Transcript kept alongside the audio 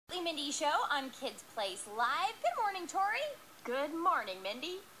Morning Mindy Show on Kids Place Live. Good morning, Tori. Good morning,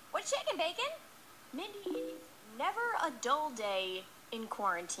 Mindy. What's shaking, Bacon? Mindy, never a dull day in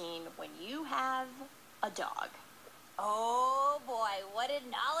quarantine when you have a dog. Oh boy, what did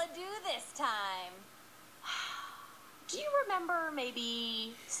Nala do this time? Do you remember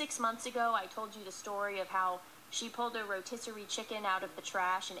maybe 6 months ago I told you the story of how she pulled a rotisserie chicken out of the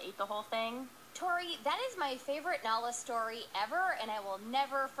trash and ate the whole thing? Tori, that is my favorite Nala story ever, and I will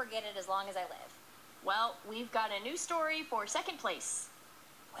never forget it as long as I live. Well, we've got a new story for second place.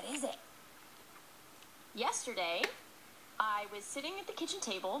 What is it? Yesterday, I was sitting at the kitchen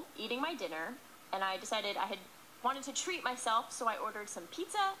table eating my dinner, and I decided I had wanted to treat myself, so I ordered some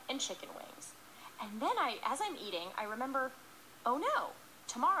pizza and chicken wings. And then as I'm eating, I remember, oh no,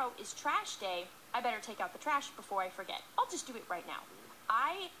 tomorrow is trash day. I better take out the trash before I forget. I'll just do it right now.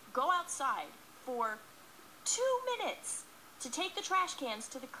 I go outside for 2 minutes to take the trash cans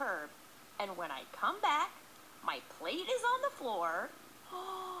to the curb, and when I come back, my plate is on the floor,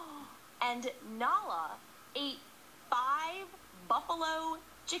 and Nala ate 5 buffalo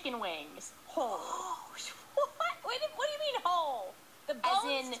chicken wings whole. What do you mean whole? The bones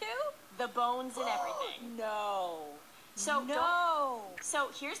As in, too? the bones and everything. No. So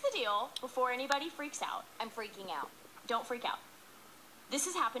here's the deal, before anybody freaks out. I'm freaking out. Don't freak out. This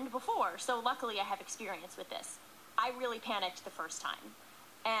has happened before, so luckily I have experience with this. I really panicked the first time.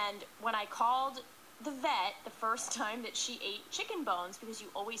 And when I called the vet the first time that she ate chicken bones, because you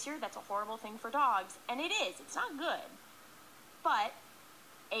always hear that's a horrible thing for dogs, and it is, it's not good. But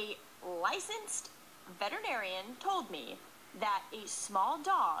a licensed veterinarian told me that a small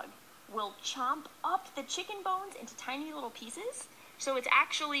dog will chomp up the chicken bones into tiny little pieces, so it's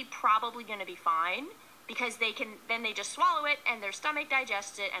actually probably going to be fine, because they just swallow it and their stomach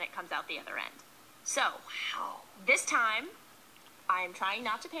digests it and it comes out the other end. So, this time, I'm trying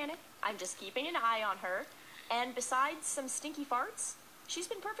not to panic. I'm just keeping an eye on her, and besides some stinky farts, she's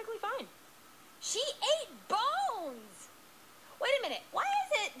been perfectly fine. She ate bones! Wait a minute, why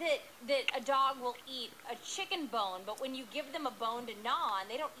is it that a dog will eat a chicken bone, but when you give them a bone to gnaw on,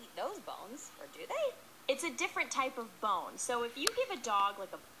 they don't eat those bones, or do they? It's a different type of bone. So if you give a dog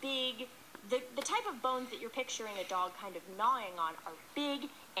like a big, the type of bones that you're picturing a dog kind of gnawing on are big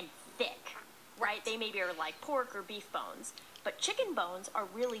and thick, right? They maybe are like pork or beef bones. But chicken bones are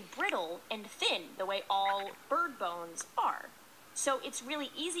really brittle and thin, the way all bird bones are. So it's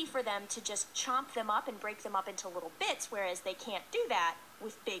really easy for them to just chomp them up and break them up into little bits, whereas they can't do that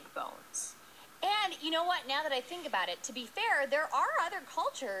with big bones. And you know what, now that I think about it, to be fair, there are other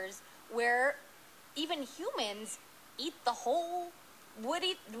cultures where even humans eat the whole, would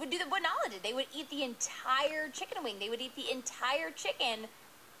do what Nala did. They would eat the entire chicken wing. They would eat the entire chicken,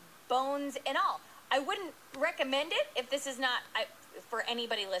 bones and all. I wouldn't recommend it if this is not, for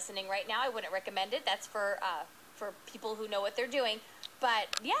anybody listening right now, I wouldn't recommend it. That's for people who know what they're doing. But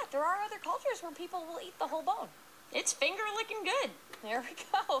yeah, there are other cultures where people will eat the whole bone. It's finger licking good. There we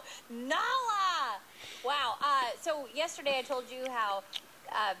go. Nala! Wow. So yesterday I told you how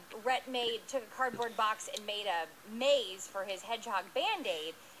Rhett took a cardboard box and made a maze for his hedgehog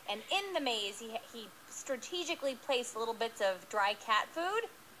Band-Aid. And in the maze, he strategically placed little bits of dry cat food.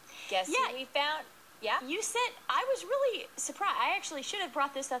 Guess who we found? Yeah? You said, I was really surprised. I actually should have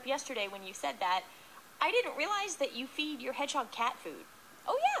brought this up yesterday when you said that. I didn't realize that you feed your hedgehog cat food.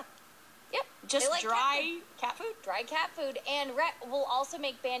 Oh, yeah. Yep. Just like dry cat food? Dry cat food. And Rhett will also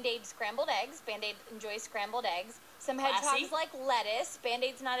make Band-Aid scrambled eggs. Band-Aid enjoys scrambled eggs. Some hedgehogs like lettuce.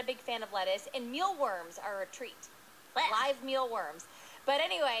 Band-Aid's not a big fan of lettuce. And mealworms are a treat. Live mealworms. But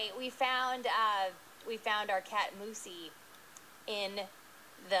anyway, we found our cat Moosey in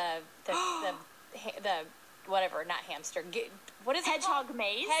the whatever, not hamster. What is hedgehog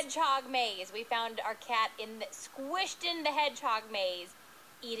maze? Hedgehog maze. We found our cat squished in the hedgehog maze,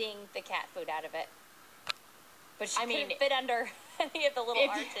 eating the cat food out of it. But she couldn't fit under any of the little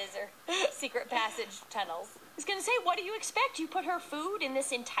arches or secret passage tunnels. I was gonna say, what do you expect? You put her food in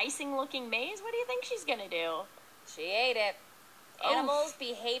this enticing looking maze? What do you think she's gonna do? She ate it. Animals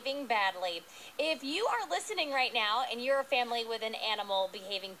behaving badly. If you are listening right now and you're a family with an animal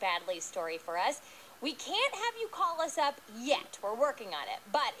behaving badly story for us, we can't have you call us up yet. We're working on it.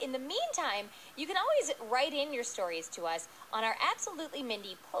 But in the meantime, you can always write in your stories to us on our Absolutely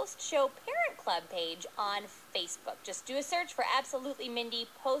Mindy Post-Show Parent Club page on Facebook. Just do a search for Absolutely Mindy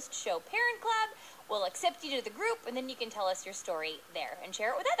Post-Show Parent Club. We'll accept you to the group, and then you can tell us your story there and share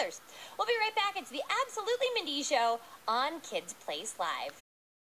it with others. We'll be right back. It's the Absolutely Mindy Show on Kids Place Live.